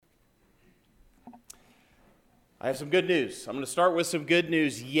I have some good news. I'm going to start with some good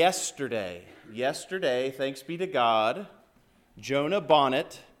news. Yesterday, thanks be to God, Jonah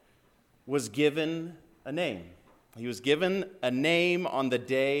Bonnet was given a name. He was given a name on the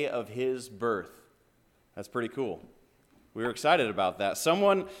day of his birth. That's pretty cool. We were excited about that.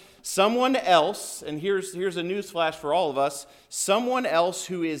 Someone else, and here's a news flash for all of us, someone else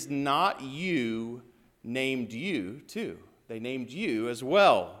who is not you named you too. They named you as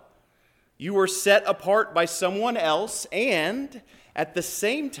well. You were set apart by someone else, and at the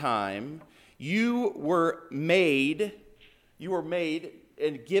same time, you were made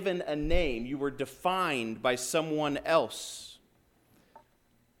and given a name. You were defined by someone else.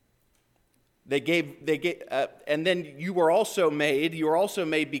 And then you were also made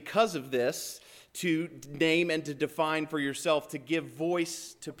because of this to name and to define for yourself, to give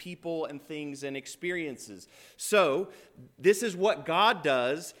voice to people and things and experiences. So, this is what God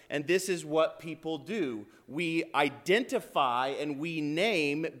does, and this is what people do. We identify and we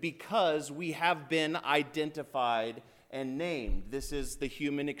name because we have been identified and named. This is the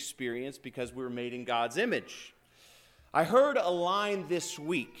human experience because we were made in God's image. I heard a line this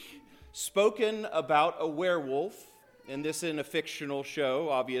week spoken about a werewolf, and this in a fictional show,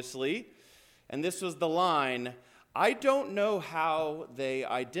 obviously. And this was the line, "I don't know how they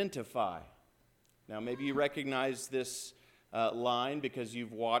identify." Now, maybe you recognize this line because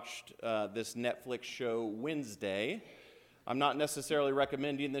you've watched this Netflix show, Wednesday. I'm not necessarily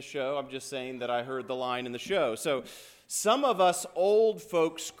recommending this show. I'm just saying that I heard the line in the show. So some of us old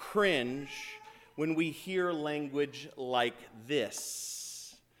folks cringe when we hear language like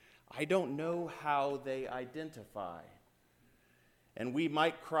this. I don't know how they identify. And we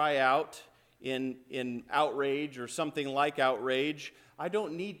might cry out in outrage or something like outrage, I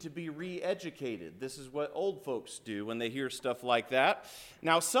don't need to be re-educated. This is what old folks do when they hear stuff like that.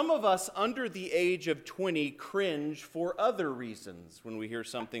 Now, some of us under the age of 20 cringe for other reasons when we hear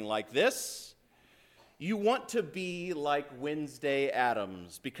something like this. You want to be like Wednesday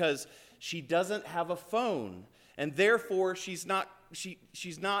Addams because she doesn't have a phone, and therefore she's not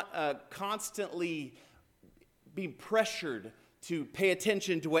constantly being pressured to pay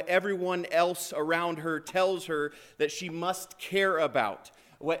attention to what everyone else around her tells her that she must care about,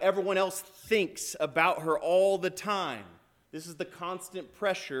 what everyone else thinks about her all the time. This is the constant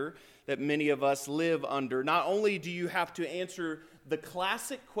pressure that many of us live under. Not only do you have to answer the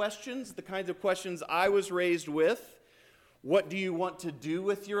classic questions, the kinds of questions I was raised with, what do you want to do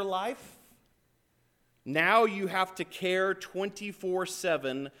with your life? Now you have to care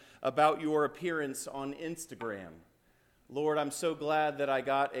 24/7 about your appearance on Instagram. Lord, I'm so glad that I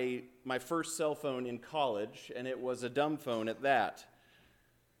got my first cell phone in college, and it was a dumb phone at that.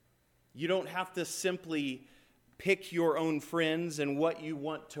 You don't have to simply pick your own friends and what you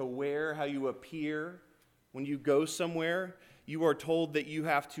want to wear, how you appear when you go somewhere. You are told that you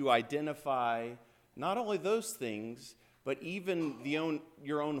have to identify not only those things, but even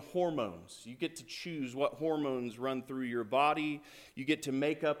your own hormones. You get to choose what hormones run through your body. You get to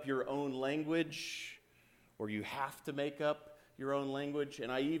make up your own language, or you have to make up your own language.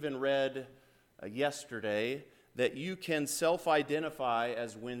 And I even read yesterday that you can self-identify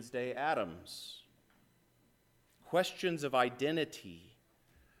as Wednesday Addams. Questions of identity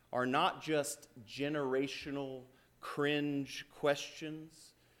are not just generational cringe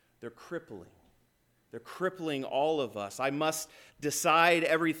questions. They're crippling. They're crippling all of us. I must decide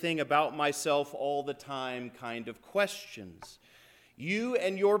everything about myself all the time kind of questions. You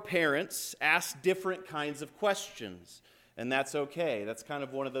and your parents ask different kinds of questions, and that's okay. That's kind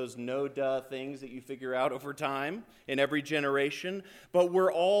of one of those no-duh things that you figure out over time in every generation, but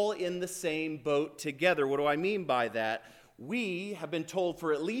we're all in the same boat together. What do I mean by that? We have been told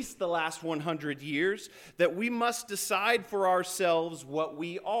for at least the last 100 years that we must decide for ourselves what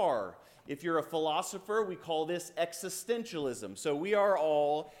we are. If you're a philosopher, we call this existentialism. So we are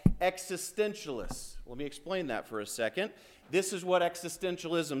all existentialists. Let me explain that for a second. This is what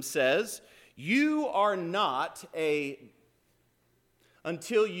existentialism says. You are not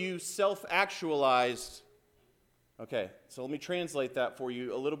until you self-actualize. Okay, so let me translate that for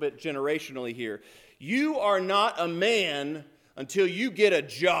you a little bit generationally here. You are not a man until you get a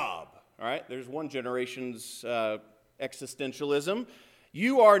job. All right, there's one generation's existentialism.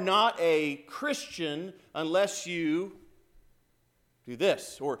 You are not a Christian unless you do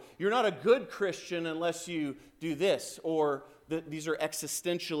this, or you're not a good Christian unless you do this, or these are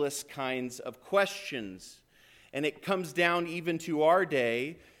existentialist kinds of questions. And it comes down even to our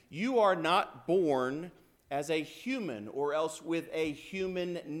day. You are not born as a human or else with a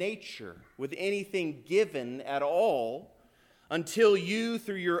human nature, with anything given at all, until you,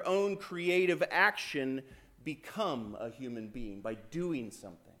 through your own creative action, become a human being by doing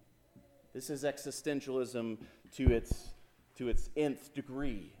something. This is existentialism to its nth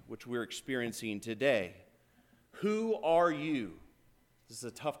degree, which we're experiencing today. Who are you? This is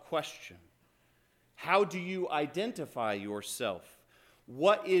a tough question. How do you identify yourself?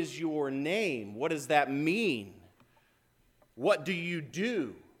 What is your name? What does that mean? What do you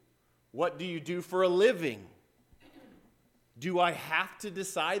do? What do you do for a living? Do I have to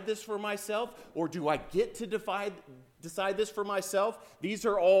decide this for myself, or do I get to decide this for myself? These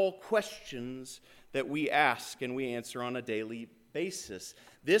are all questions that we ask and we answer on a daily basis.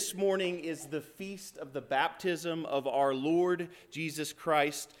 This morning is the feast of the baptism of our Lord Jesus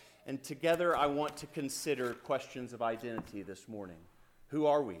Christ, and together I want to consider questions of identity this morning. Who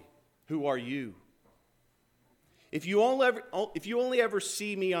are we? Who are you? If you only ever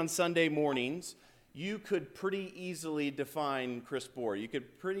see me on Sunday mornings, you could pretty easily define Chris Bohr. You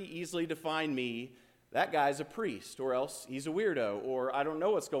could pretty easily define me. That guy's a priest, or else he's a weirdo, or I don't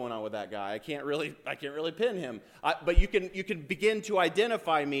know what's going on with that guy. I can't really pin him. But you can begin to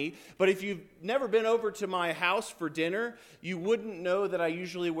identify me. But if you've never been over to my house for dinner, you wouldn't know that I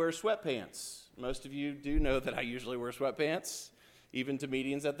usually wear sweatpants. Most of you do know that I usually wear sweatpants, even to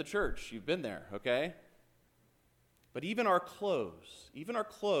meetings at the church. You've been there, okay? But even our clothes,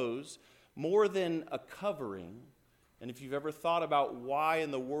 more than a covering, and if you've ever thought about why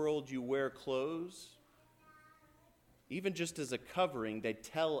in the world you wear clothes, even just as a covering, they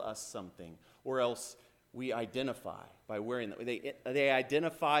tell us something, or else we identify by wearing them. They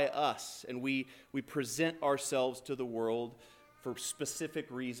identify us, and we present ourselves to the world for specific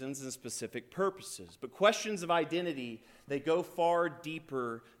reasons and specific purposes. But questions of identity, they go far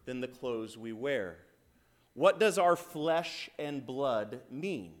deeper than the clothes we wear. What does our flesh and blood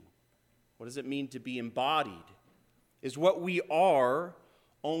mean? What does it mean to be embodied? Is what we are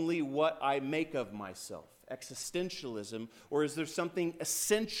only what I make of myself? Existentialism, or is there something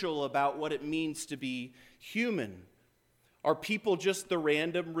essential about what it means to be human? Are people just the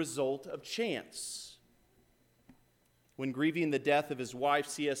random result of chance? When grieving the death of his wife,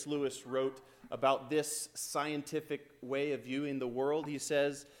 C.S. Lewis wrote about this scientific way of viewing the world. He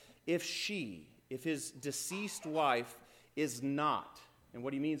says, if his deceased wife is not, and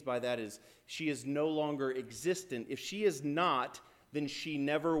what he means by that is she is no longer existent. If she is not, then she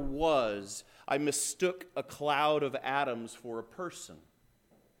never was. I mistook a cloud of atoms for a person.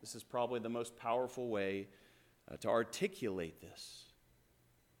 This is probably the most powerful way to articulate this.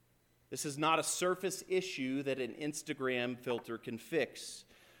 This is not a surface issue that an Instagram filter can fix.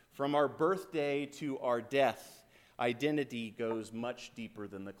 From our birthday to our death, identity goes much deeper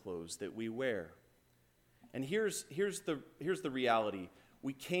than the clothes that we wear. And here's the reality.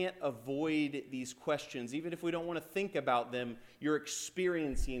 We can't avoid these questions. Even if we don't want to think about them, you're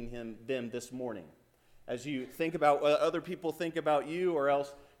experiencing them this morning. As you think about what other people think about you, or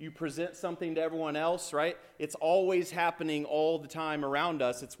else you present something to everyone else, right? It's always happening all the time around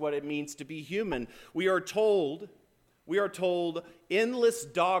us. It's what it means to be human. We are told endless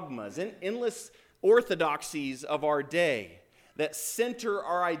dogmas, endless orthodoxies of our day that center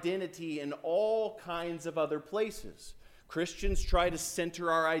our identity in all kinds of other places. Christians try to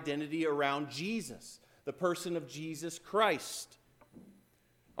center our identity around Jesus, the person of Jesus Christ.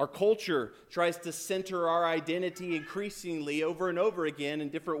 Our culture tries to center our identity increasingly over and over again in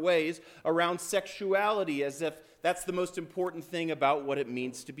different ways around sexuality, as if that's the most important thing about what it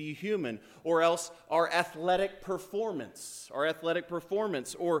means to be human, or else our athletic performance,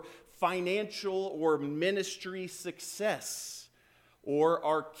 or financial or ministry success, or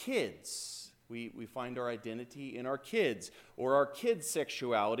our kids. We find our identity in our kids, or our kids'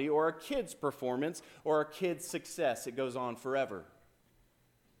 sexuality, or our kids' performance, or our kids' success. It goes on forever.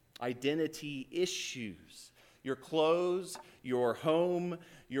 Identity issues. Your clothes, your home,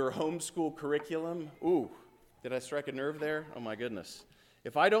 your homeschool curriculum. Ooh, did I strike a nerve there? Oh my goodness.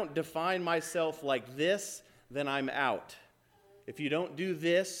 If I don't define myself like this, then I'm out. If you don't do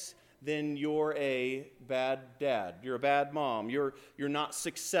this, then you're a bad dad. You're a bad mom. You're not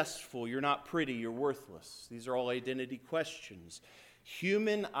successful. You're not pretty. You're worthless. These are all identity questions.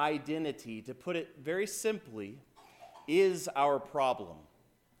 Human identity, to put it very simply, is our problem.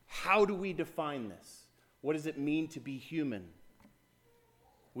 How do we define this? What does it mean to be human?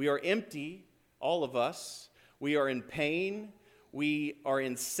 We are empty, all of us. We are in pain. We are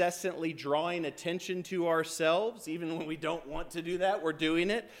incessantly drawing attention to ourselves. Even when we don't want to do that, we're doing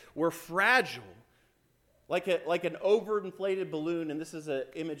it. We're fragile. like an overinflated balloon, and this is an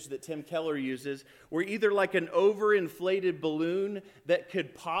image that Tim Keller uses. We're either like an overinflated balloon that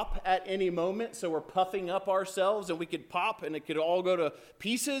could pop at any moment, so we're puffing up ourselves and we could pop and it could all go to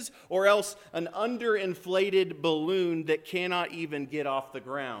pieces, or else an underinflated balloon that cannot even get off the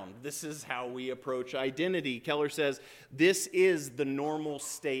ground. This is how we approach identity. Keller says this is the normal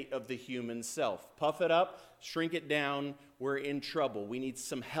state of the human self. Puff it up, shrink it down, we're in trouble. We need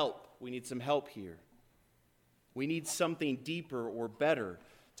some help. We need some help here. We need something deeper or better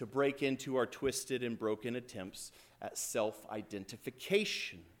to break into our twisted and broken attempts at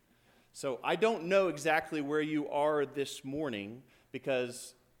self-identification. So I don't know exactly where you are this morning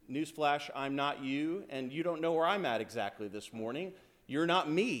because, newsflash, I'm not you, and you don't know where I'm at exactly this morning. You're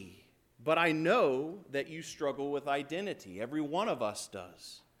not me, but I know that you struggle with identity. Every one of us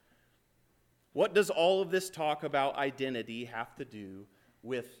does. What does all of this talk about identity have to do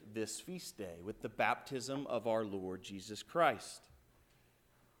with this feast day, with the baptism of our Lord Jesus Christ?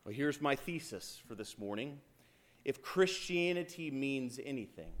 Well, here's my thesis for this morning. If Christianity means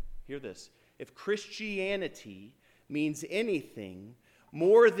anything, hear this. If Christianity means anything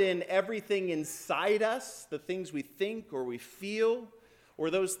more than everything inside us, the things we think or we feel, or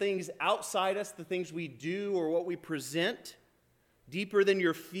those things outside us, the things we do or what we present, deeper than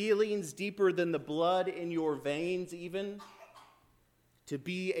your feelings, deeper than the blood in your veins even, to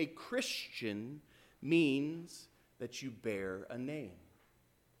be a Christian means that you bear a name,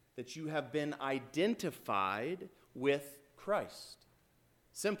 that you have been identified with Christ.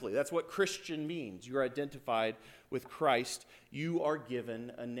 Simply, that's what Christian means. You're identified with Christ. You are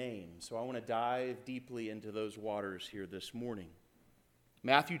given a name. So I want to dive deeply into those waters here this morning.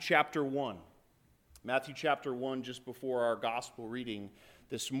 Matthew chapter 1. Matthew chapter 1, just before our gospel reading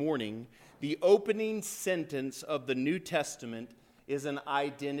this morning, the opening sentence of the New Testament is an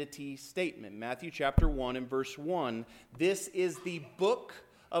identity statement. Matthew chapter 1 and verse 1. This is the book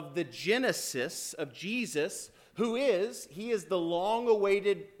of the Genesis of Jesus, he is the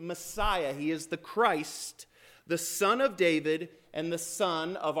long-awaited Messiah. He is the Christ, the son of David, and the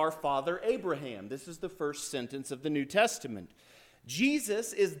son of our father Abraham. This is the first sentence of the New Testament.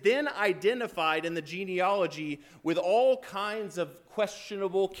 Jesus is then identified in the genealogy with all kinds of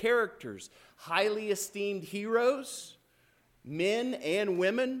questionable characters, highly esteemed heroes, men and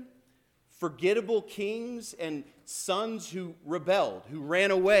women, forgettable kings, and sons who rebelled, who ran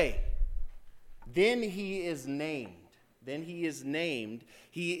away. Then he is named.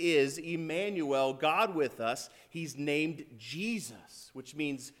 He is Emmanuel, God with us. He's named Jesus, which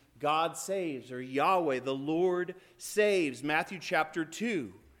means God saves, or Yahweh, the Lord saves. Matthew chapter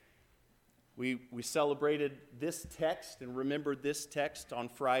 2. We celebrated this text and remembered this text on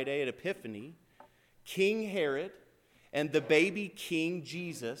Friday at Epiphany. King Herod and the baby King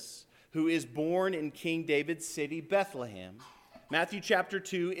Jesus, who is born in King David's city, Bethlehem. Matthew chapter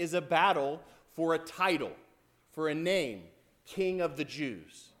 2 is a battle for a title, for a name, King of the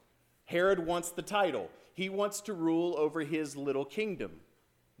Jews. Herod wants the title. He wants to rule over his little kingdom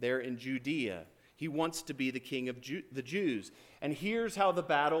there in Judea. He wants to be the king of the Jews. And here's how the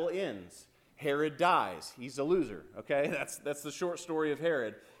battle ends. Herod dies. He's a loser, okay? That's the short story of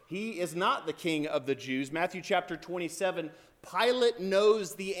Herod. He is not the king of the Jews. Matthew chapter 27, Pilate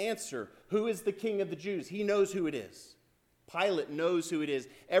knows the answer. Who is the king of the Jews? He knows who it is. Pilate knows who it is.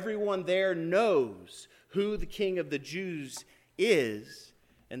 Everyone there knows who the king of the Jews is,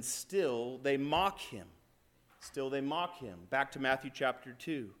 and still they mock him. Back to Matthew chapter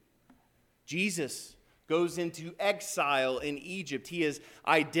 2. Jesus goes into exile in Egypt. He is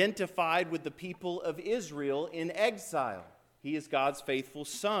identified with the people of Israel in exile. He is God's faithful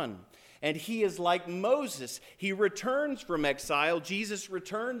son. And he is like Moses. He returns from exile. Jesus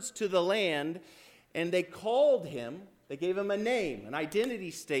returns to the land, and they called him, they gave him a name, an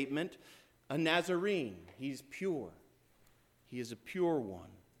identity statement, a Nazarene. He's pure. He is a pure one.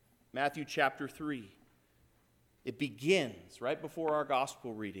 Matthew chapter 3. It begins right before our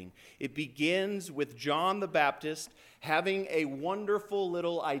gospel reading. It begins with John the Baptist having a wonderful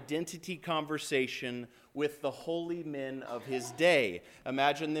little identity conversation with the holy men of his day.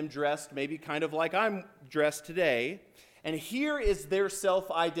 Imagine them dressed maybe kind of like I'm dressed today. And here is their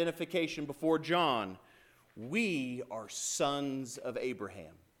self-identification before John. We are sons of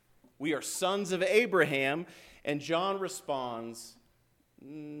Abraham. We are sons of Abraham. And John responds,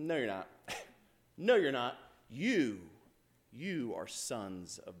 no, you're not. No, you're not. You are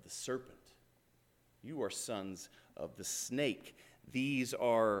sons of the serpent. You are sons of the snake. These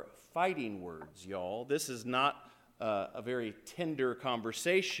are fighting words, y'all. This is not a very tender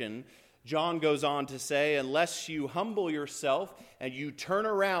conversation. John goes on to say, unless you humble yourself and you turn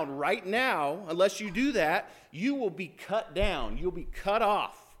around right now, unless you do that, you will be cut down. You'll be cut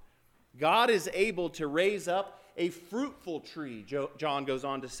off. God is able to raise up a fruitful tree, John goes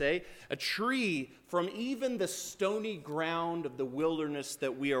on to say, a tree from even the stony ground of the wilderness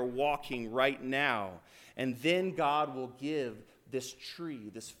that we are walking right now. And then God will give this tree,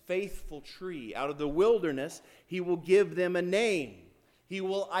 this faithful tree out of the wilderness, he will give them a name. He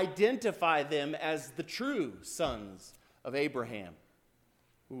will identify them as the true sons of Abraham.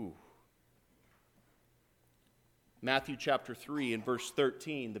 Ooh. Matthew chapter 3 and verse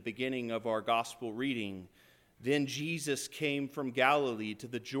 13, the beginning of our gospel reading. Then Jesus came from Galilee to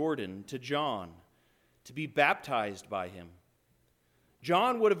the Jordan to John to be baptized by him.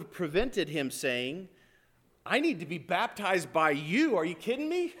 John would have prevented him saying, I need to be baptized by you. Are you kidding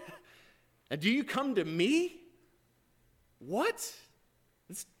me? And do you come to me? What?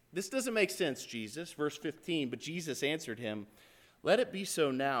 This doesn't make sense, Jesus. Verse 15, but Jesus answered him, let it be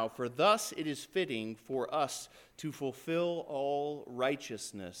so now, for thus it is fitting for us to fulfill all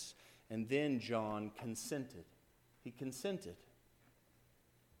righteousness. And then John consented. He consented.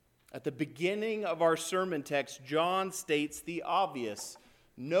 At the beginning of our sermon text, John states the obvious.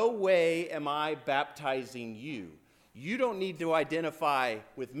 No way am I baptizing you. You don't need to identify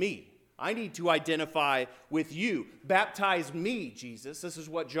with me. I need to identify with you. Baptize me, Jesus. This is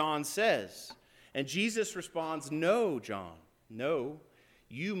what John says. And Jesus responds, no, John, no.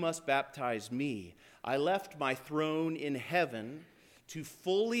 You must baptize me. I left my throne in heaven to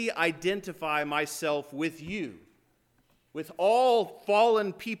fully identify myself with you, with all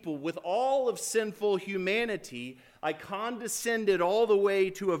fallen people, with all of sinful humanity. I condescended all the way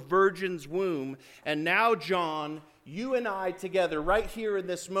to a virgin's womb. And now, John, you and I together, right here in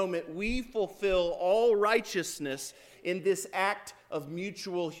this moment, we fulfill all righteousness in this act of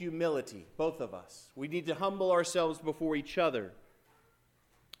mutual humility, both of us. We need to humble ourselves before each other.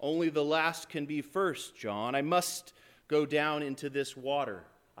 Only the last can be first, John. I must go down into this water.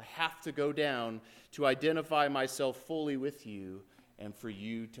 I have to go down to identify myself fully with you and for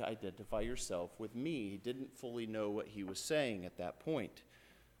you to identify yourself with me. He didn't fully know what he was saying at that point.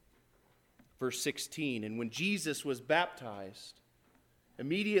 Verse 16, and when Jesus was baptized,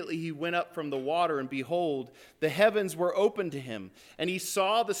 immediately he went up from the water, and behold, the heavens were opened to him, and he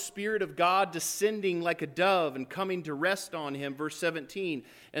saw the Spirit of God descending like a dove and coming to rest on him. Verse 17,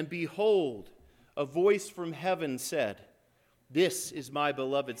 and behold, a voice from heaven said, this is my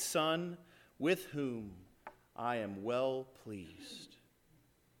beloved Son, with whom I am well pleased.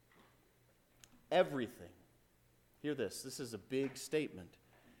 Everything, hear this is a big statement.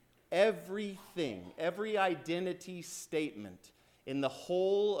 Everything, every identity statement in the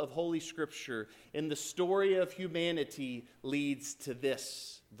whole of Holy Scripture, in the story of humanity, leads to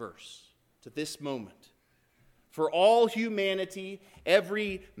this verse, to this moment. For all humanity,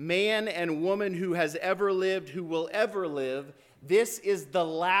 every man and woman who has ever lived, who will ever live, this is the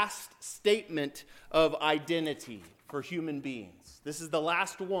last statement of identity for human beings. This is the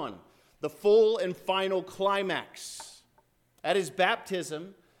last one, the full and final climax. At his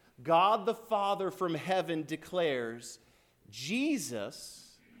baptism, God the Father from heaven declares,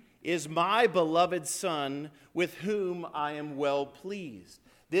 Jesus is my beloved Son, with whom I am well pleased.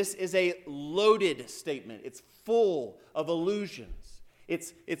 This is a loaded statement. It's full of allusions.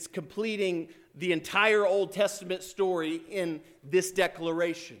 It's completing the entire Old Testament story in this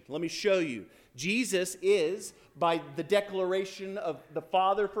declaration. Let me show you. Jesus is, by the declaration of the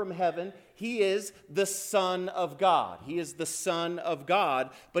Father from heaven, he is the Son of God. He is the Son of God,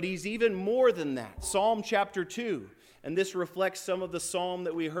 but he's even more than that. Psalm chapter 2, and this reflects some of the psalm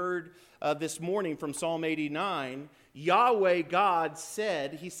that we heard this morning from Psalm 89. Yahweh God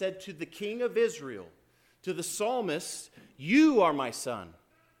said, he said to the King of Israel, to the psalmist, you are my son.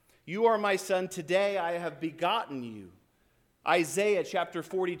 You are my son. Today I have begotten you. Isaiah chapter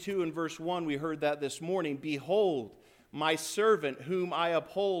 42 and verse 1, we heard that this morning. Behold, my servant whom I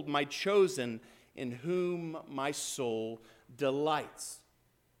uphold, my chosen, in whom my soul delights.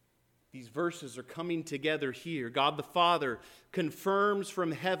 These verses are coming together here. God the Father confirms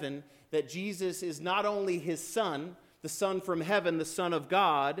from heaven that Jesus is not only his Son, the Son from heaven, the Son of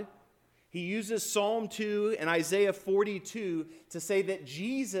God. He uses Psalm 2 and Isaiah 42 to say that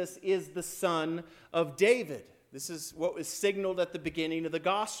Jesus is the Son of David. This is what was signaled at the beginning of the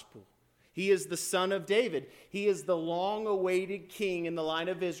gospel. He is the Son of David. He is the long-awaited king in the line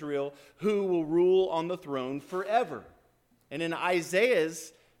of Israel who will rule on the throne forever. And in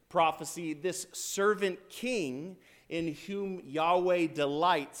Isaiah's prophecy, this servant king in whom Yahweh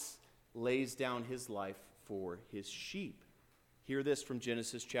delights lays down his life for his sheep. Hear this from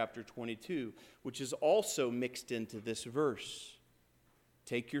Genesis chapter 22, which is also mixed into this verse.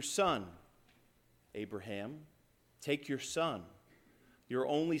 Take your son, Abraham, take your son, your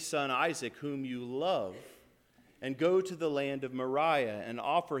only son Isaac, whom you love, and go to the land of Moriah and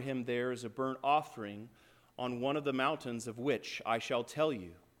offer him there as a burnt offering on one of the mountains of which I shall tell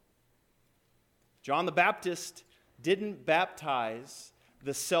you. John the Baptist didn't baptize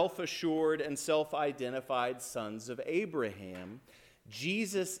the self-assured and self-identified sons of Abraham.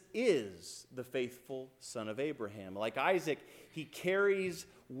 Jesus is the faithful son of Abraham. Like Isaac, he carries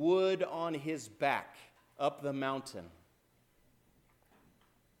wood on his back up the mountain.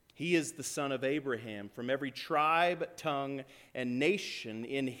 He is the son of Abraham. From every tribe, tongue, and nation,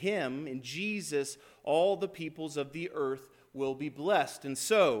 in him, in Jesus, all the peoples of the earth will be blessed. And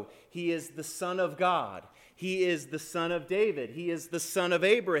so, he is the Son of God. He is the Son of David. He is the Son of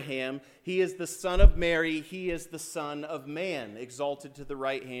Abraham. He is the Son of Mary. He is the Son of Man, exalted to the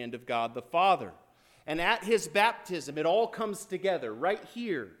right hand of God the Father. And at his baptism, it all comes together right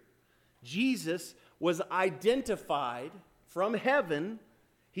here. Jesus was identified from heaven.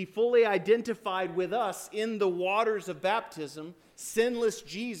 He fully identified with us in the waters of baptism. Sinless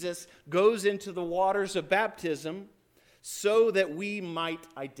Jesus goes into the waters of baptism so that we might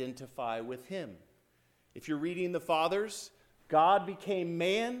identify with him. If you're reading the Fathers, God became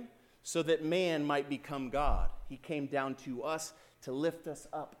man so that man might become God. He came down to us to lift us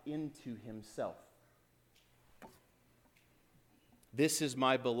up into himself. This is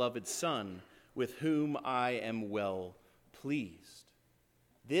my beloved Son, with whom I am well pleased.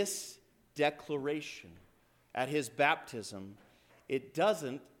 This declaration at his baptism, it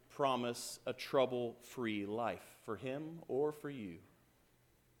doesn't promise a trouble-free life for him or for you.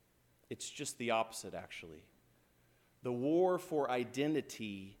 It's just the opposite, actually. The war for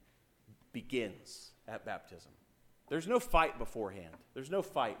identity begins at baptism. There's no fight beforehand. There's no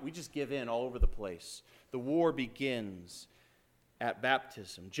fight. We just give in all over the place. The war begins at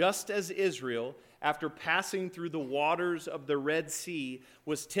baptism. Just as Israel, after passing through the waters of the Red Sea,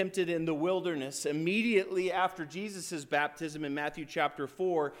 was tempted in the wilderness, immediately after Jesus' baptism in Matthew chapter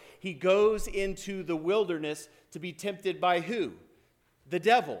 4, he goes into the wilderness to be tempted by who? The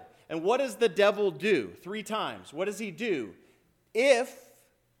devil. And what does the devil do? 3 times. What does he do? If,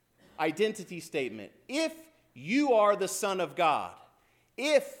 identity statement, if you are the Son of God,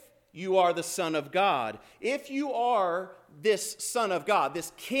 if you are the Son of God, if you are this Son of God,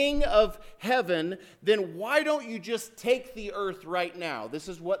 this King of heaven, then why don't you just take the earth right now? This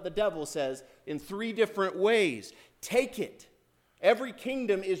is what the devil says in 3 different ways. Take it. Every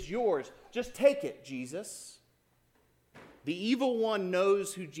kingdom is yours. Just take it, Jesus. The evil one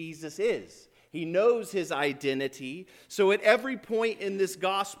knows who Jesus is. He knows his identity. So at every point in this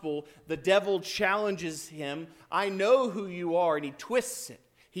gospel, the devil challenges him. I know who you are, and he twists it.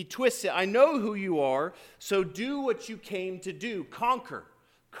 He twists it. I know who you are, so do what you came to do. Conquer.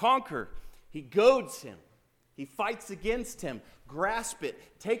 Conquer. He goads him. He fights against him. Grasp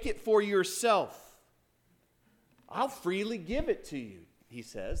it. Take it for yourself. I'll freely give it to you, he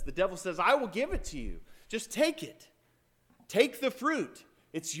says. The devil says, I will give it to you. Just take it. Take the fruit.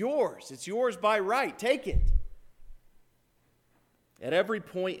 It's yours. It's yours by right. Take it. At every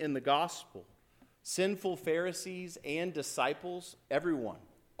point in the gospel, sinful Pharisees and disciples, everyone,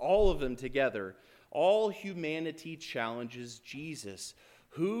 all of them together, all humanity challenges Jesus.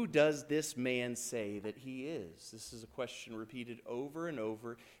 Who does this man say that he is? This is a question repeated over and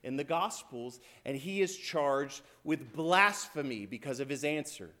over in the Gospels, and he is charged with blasphemy because of his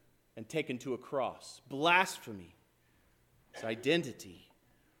answer and taken to a cross. Blasphemy. His identity.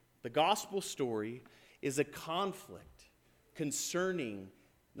 The gospel story is a conflict concerning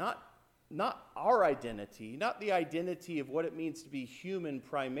not our identity, not the identity of what it means to be human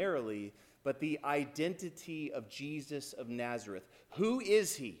primarily, but the identity of Jesus of Nazareth. Who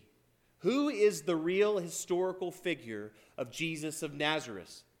is he? Who is the real historical figure of Jesus of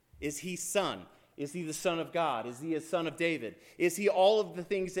Nazareth? Is he son? Is he the Son of God? Is he a son of David? Is he all of the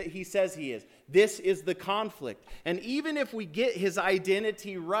things that he says he is? This is the conflict. And even if we get his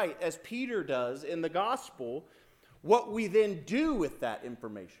identity right, as Peter does in the gospel, what we then do with that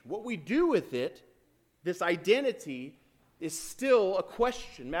information, what we do with it, this identity, is still a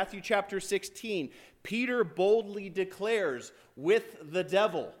question. Matthew chapter 16, Peter boldly declares with the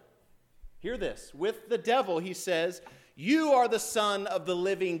devil. Hear this. With the devil, he says, you are the Son of the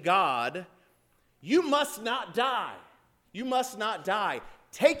living God. You must not die. You must not die.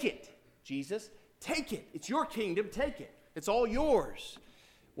 Take it, Jesus. Take it. It's your kingdom. Take it. It's all yours.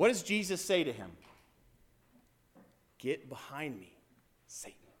 What does Jesus say to him? Get behind me,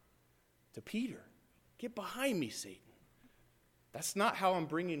 Satan. To Peter, get behind me, Satan. That's not how I'm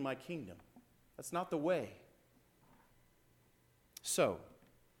bringing my kingdom. That's not the way. So,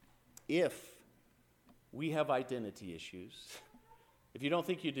 if we have identity issues, if you don't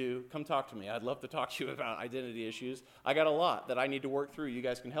think you do, come talk to me. I'd love to talk to you about identity issues. I got a lot that I need to work through. You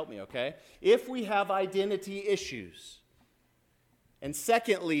guys can help me, okay? If we have identity issues, and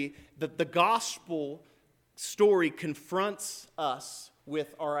secondly, that the gospel story confronts us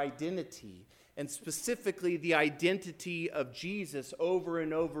with our identity, and specifically the identity of Jesus over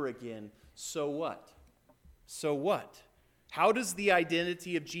and over again, so what? So what? How does the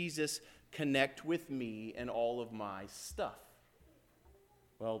identity of Jesus connect with me and all of my stuff?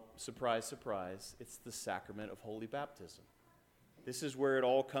 Well, surprise, surprise, it's the sacrament of holy baptism. This is where it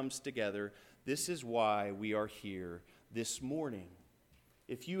all comes together. This is why we are here this morning.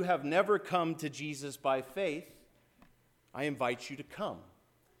 If you have never come to Jesus by faith, I invite you to come.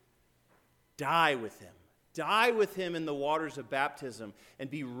 Die with him. Die with him in the waters of baptism and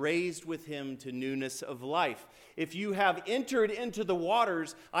be raised with him to newness of life. If you have entered into the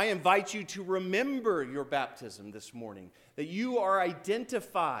waters, I invite you to remember your baptism this morning, that you are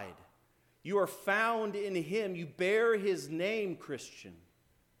identified. You are found in him. You bear his name, Christian.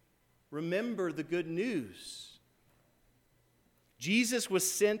 Remember the good news. Jesus was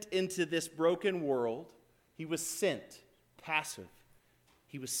sent into this broken world. He was sent, passive.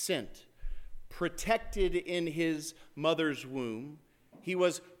 He was sent. Protected in his mother's womb. He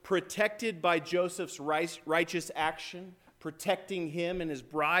was protected by Joseph's righteous action, protecting him and his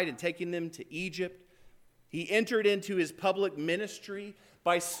bride and taking them to Egypt. He entered into his public ministry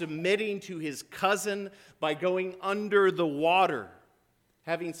by submitting to his cousin, by going under the water,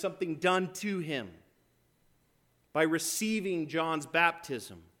 having something done to him, by receiving John's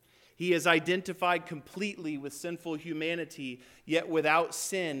baptism. He is identified completely with sinful humanity, yet without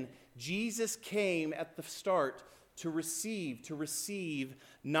sin. Jesus came at the start to receive,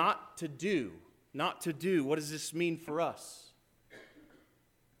 not to do. Not to do. What does this mean for us?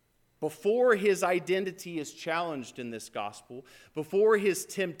 Before his identity is challenged in this gospel, before his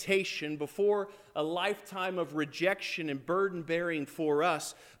temptation, before a lifetime of rejection and burden bearing for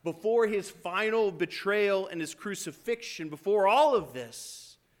us, before his final betrayal and his crucifixion, before all of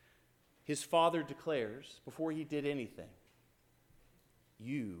this, his Father declares, before he did anything,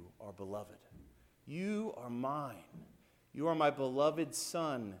 you are beloved. You are mine. You are my beloved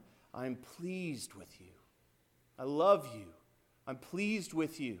Son. I'm pleased with you. I love you. I'm pleased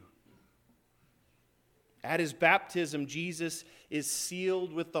with you. At his baptism, Jesus is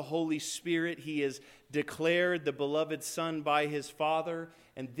sealed with the Holy Spirit. He is declared the beloved Son by his Father,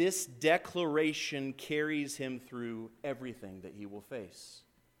 and this declaration carries him through everything that he will face.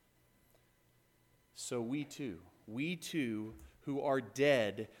 So we too, who are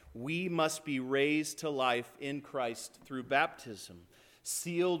dead, we must be raised to life in Christ through baptism,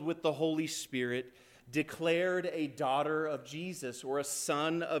 sealed with the Holy Spirit, declared a daughter of Jesus or a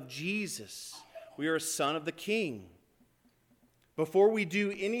son of Jesus. We are a son of the King. Before we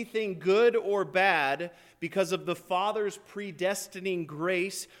do anything good or bad, because of the Father's predestining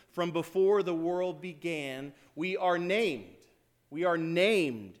grace from before the world began, we are named. We are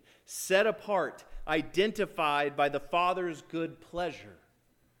named, set apart, identified by the Father's good pleasure.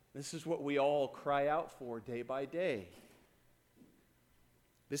 This is what we all cry out for day by day.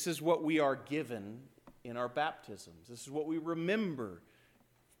 This is what we are given in our baptisms. This is what we remember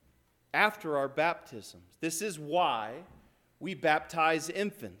after our baptisms. This is why we baptize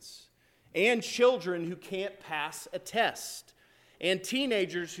infants and children who can't pass a test, and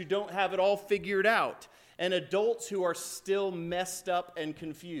teenagers who don't have it all figured out, and adults who are still messed up and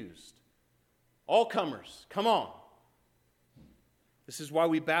confused. All comers, come on. This is why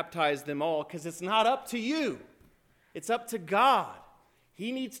we baptize them all, because it's not up to you. It's up to God.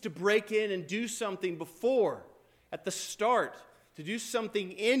 He needs to break in and do something before, at the start, to do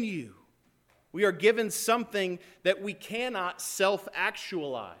something in you. We are given something that we cannot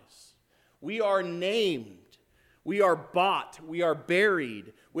self-actualize. We are named. We are bought. We are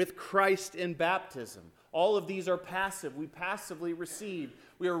buried with Christ in baptism. All of these are passive. We passively receive.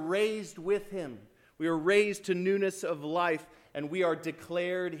 We are raised with him. We are raised to newness of life, and we are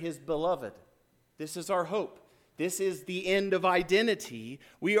declared his beloved. This is our hope. This is the end of identity.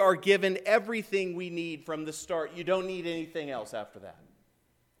 We are given everything we need from the start. You don't need anything else after that.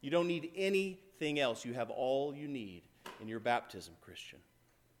 You don't need anything else. You have all you need in your baptism, Christian.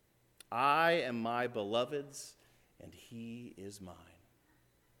 I am my beloved's, and he is mine.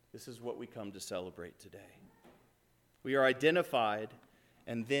 This is what we come to celebrate today. We are identified,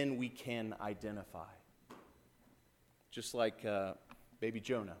 and then we can identify. Just like baby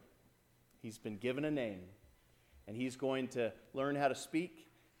Jonah. He's been given a name, and he's going to learn how to speak,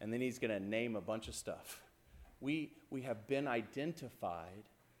 and then he's going to name a bunch of stuff. We have been identified,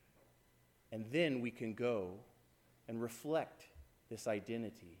 and then we can go and reflect this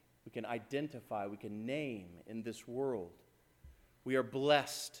identity. We can identify, we can name in this world. We are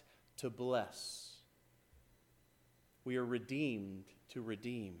blessed to bless. We are redeemed to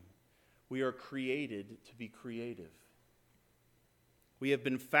redeem. We are created to be creative. We have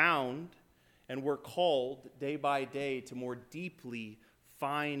been found, and we're called day by day to more deeply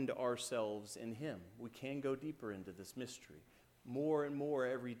find ourselves in him. We can go deeper into this mystery. More and more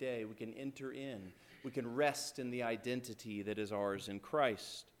every day we can enter in. We can rest in the identity that is ours in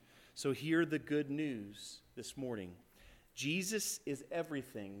Christ. So hear the good news this morning. Jesus is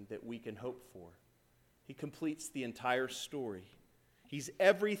everything that we can hope for. He completes the entire story. He's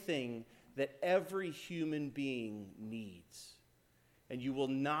everything that every human being needs. And you will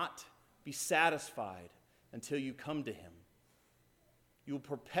not be satisfied until you come to him. You will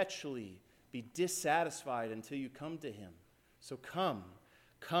perpetually be dissatisfied until you come to him. So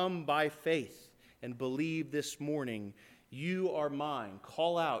come by faith and believe this morning, you are mine.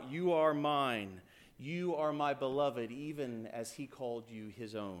 Call out, you are mine. You are my beloved, even as he called you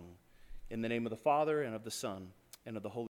his own. In the name of the Father, and of the Son, and of the Holy Spirit.